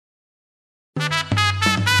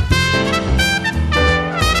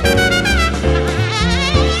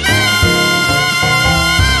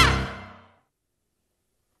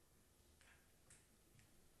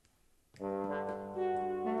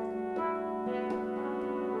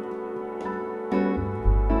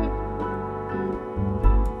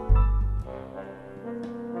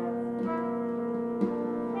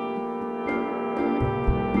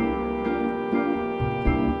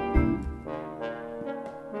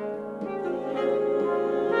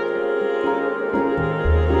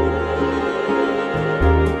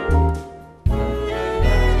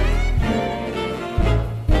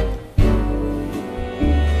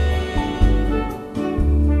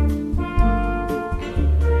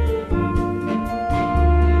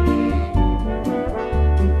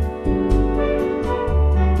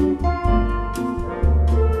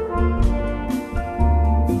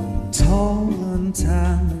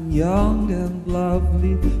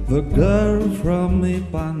The girl from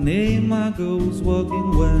Ipanema goes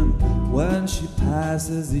walking when she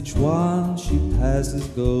passes, each one she passes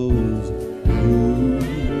goes. Ooh.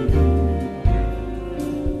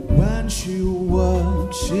 When she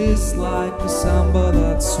walks, she's like a samba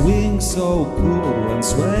that swings so cool and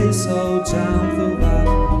sways so gentle that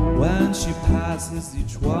when she passes,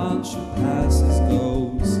 each one she passes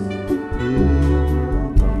goes. Ooh.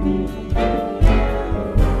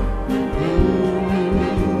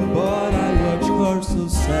 So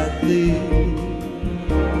sadly,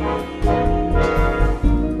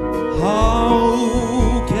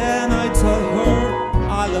 how can I tell her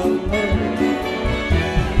I love her?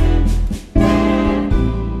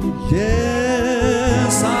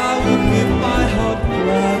 Yes, I would give my heart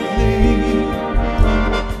gladly,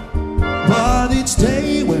 but each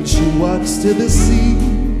day when she walks to the sea,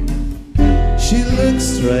 she looks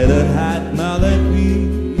straight ahead, not at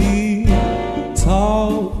me.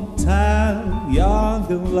 Tall, tan,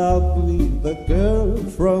 young and lovely, the girl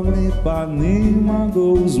from Ipanema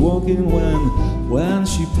goes walking when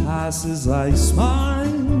she passes. I smile,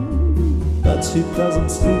 but she doesn't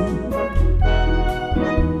see.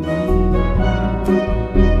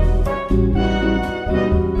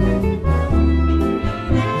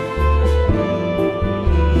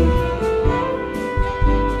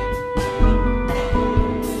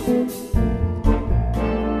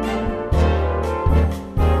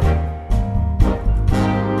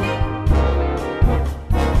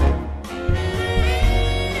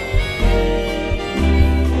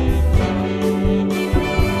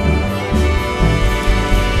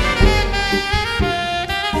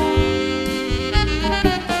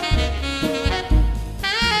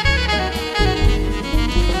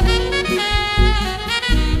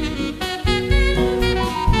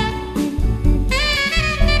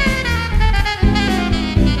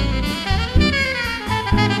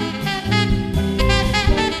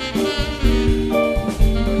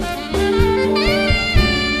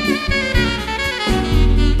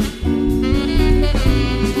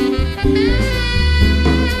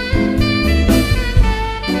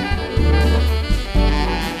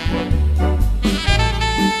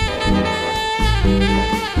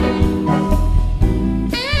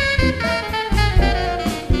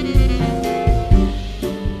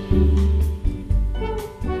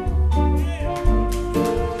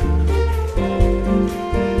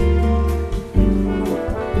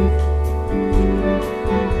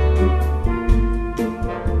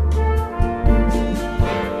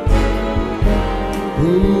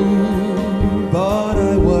 But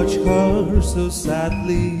I watch her so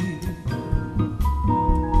sadly.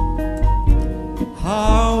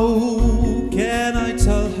 How can I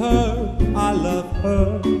tell her I love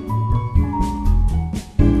her?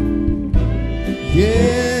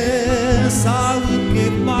 Yes, I would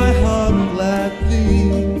give my heart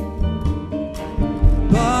gladly,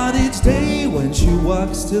 but each day when she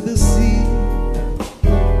walks to the sea,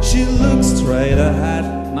 she looks straight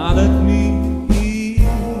ahead, not at me.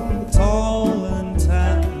 Tall and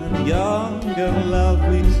tan and young and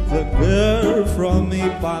lovely, the girl from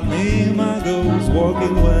Ipanema goes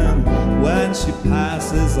walking when she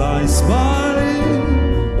passes. I smile,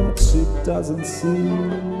 but she doesn't see.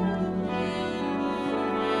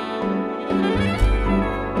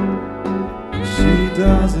 She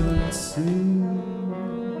doesn't see.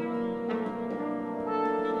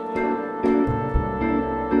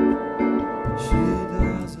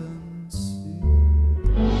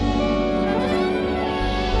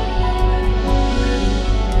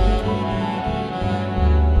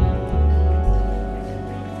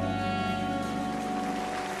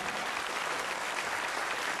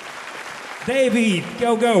 David,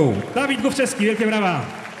 go, go! Dawid Główczewski, wielkie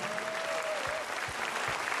brawa!